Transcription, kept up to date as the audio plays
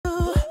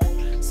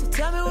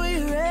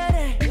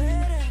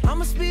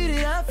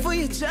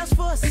see it just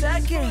for a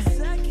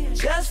second,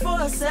 just for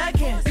a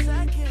second.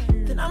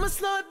 Then I'ma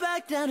slow it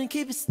back down and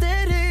keep it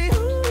steady.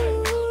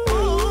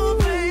 Ooh,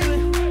 baby,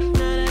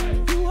 now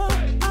that you are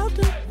out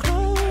the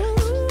clothes,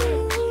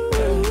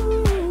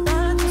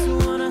 I just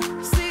wanna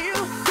see you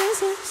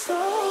dancing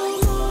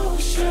slow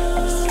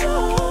motion.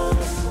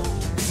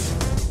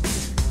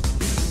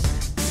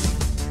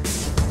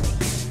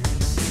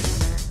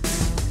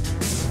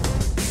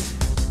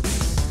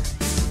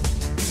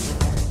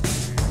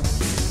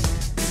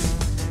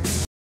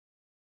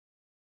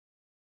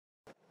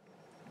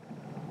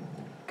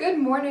 Good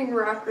morning,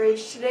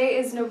 Rockridge. Today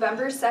is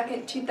November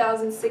 2nd,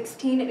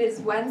 2016. It is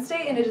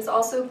Wednesday, and it is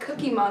also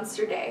Cookie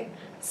Monster Day.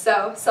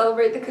 So,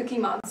 celebrate the Cookie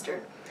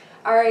Monster.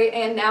 Alright,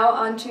 and now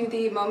on to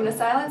the moment of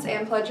silence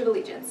and Pledge of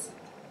Allegiance.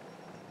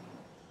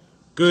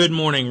 Good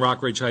morning,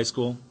 Rockridge High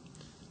School.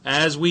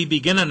 As we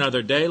begin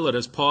another day, let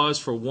us pause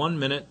for 1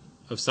 minute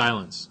of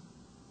silence.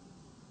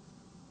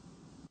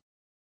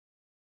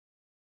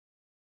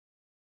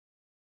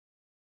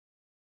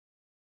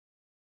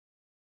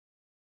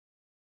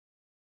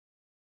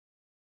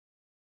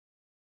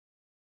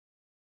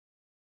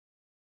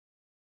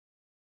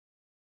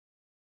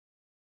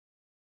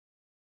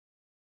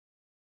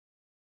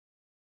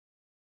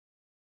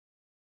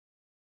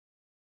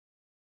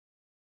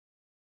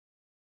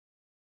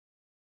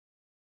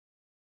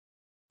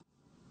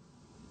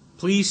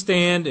 Please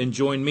stand and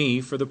join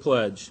me for the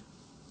pledge.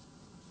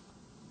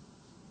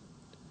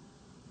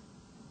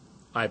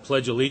 I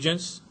pledge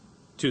allegiance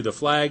to the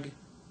flag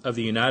of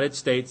the United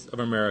States of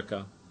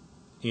America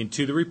and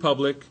to the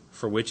republic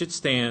for which it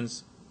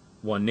stands,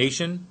 one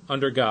nation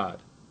under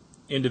God,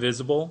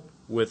 indivisible,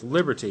 with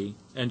liberty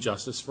and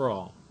justice for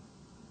all.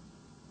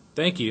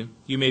 Thank you.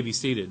 You may be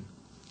seated.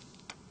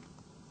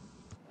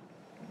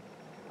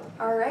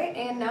 Alright,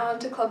 and now on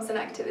to clubs and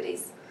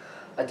activities.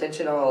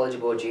 Attention all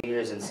eligible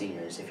juniors and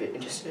seniors. If you're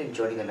interested in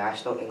joining the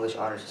National English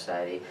Honor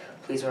Society,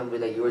 please remember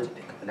that you are to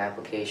pick up an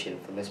application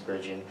for Miss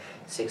Virgin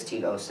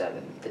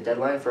 1607. The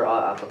deadline for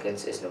all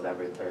applicants is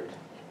November 3rd.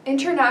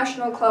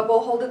 International Club will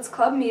hold its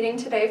club meeting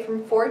today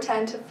from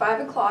 4:10 to 5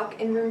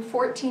 o'clock in room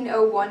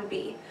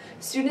 1401B.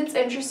 Students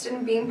interested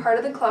in being part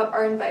of the club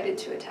are invited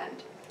to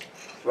attend.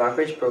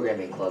 Rockridge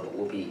Programming Club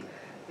will be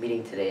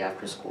meeting today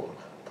after school.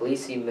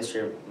 Please see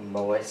Mr.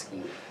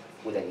 Moeski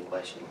with any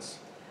questions.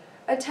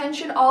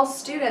 Attention all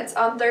students,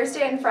 on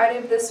Thursday and Friday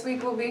of this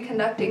week we'll be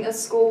conducting a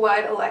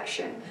school-wide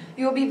election.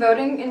 You will be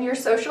voting in your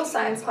social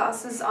science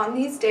classes on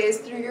these days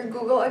through your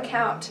Google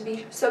account,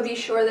 so be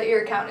sure that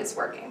your account is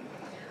working.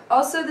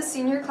 Also, the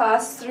senior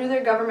class, through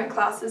their government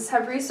classes,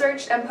 have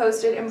researched and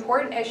posted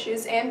important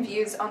issues and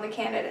views on the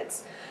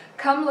candidates.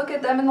 Come look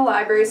at them in the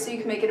library so you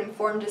can make an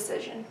informed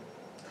decision.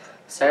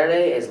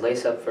 Saturday is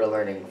Lace Up for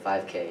Learning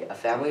 5K, a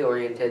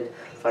family-oriented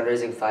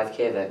fundraising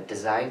 5K event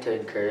designed to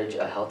encourage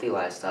a healthy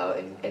lifestyle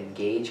and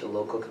engage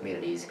local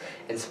communities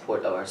in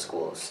support of our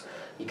schools.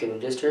 You can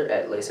register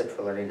at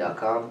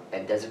laceupforlearning.com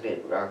and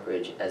designate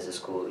Rockridge as the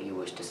school you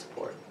wish to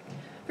support.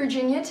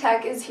 Virginia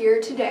Tech is here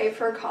today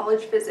for a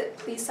college visit.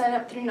 Please sign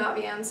up through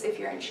Naviance if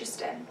you're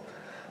interested.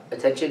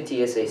 Attention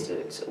TSA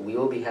students, we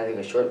will be having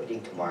a short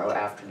meeting tomorrow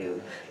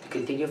afternoon to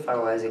continue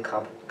finalizing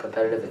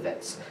competitive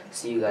events.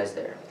 See you guys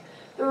there.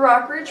 The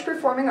Rockridge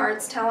Performing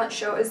Arts Talent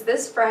Show is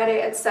this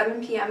Friday at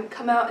 7 p.m.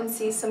 Come out and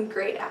see some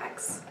great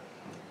acts.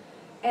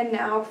 And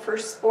now for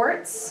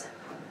sports.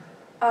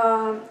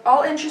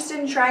 All interested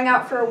in trying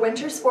out for a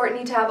winter sport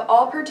need to have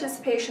all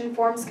participation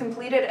forms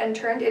completed and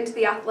turned into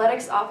the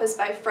athletics office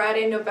by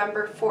Friday,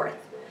 November 4th.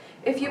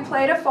 If you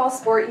played a fall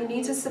sport, you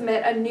need to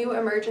submit a new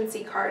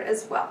emergency card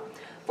as well.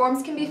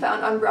 Forms can be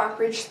found on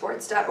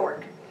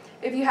rockridgesports.org.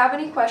 If you have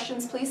any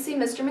questions, please see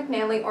Mr.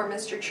 McNanley or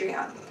Mr.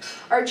 Treon.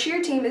 Our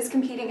cheer team is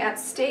competing at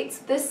States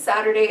this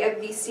Saturday at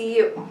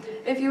VCU.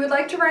 If you would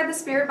like to ride the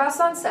Spirit Bus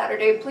on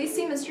Saturday, please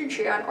see Mr.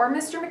 Treon or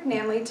Mr.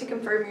 McNanley to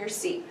confirm your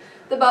seat.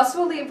 The bus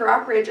will leave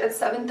Rockridge at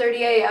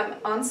 7:30 a.m.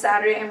 on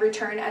Saturday and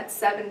return at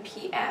 7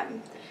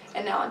 p.m.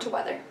 And now on to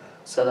weather.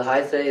 So the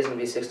high today is going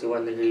to be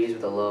 61 degrees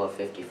with a low of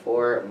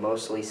 54,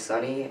 mostly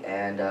sunny,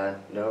 and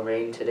no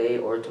rain today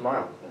or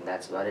tomorrow. And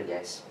that's about it,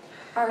 guys.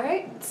 All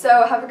right,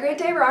 so have a great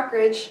day,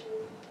 Rockridge.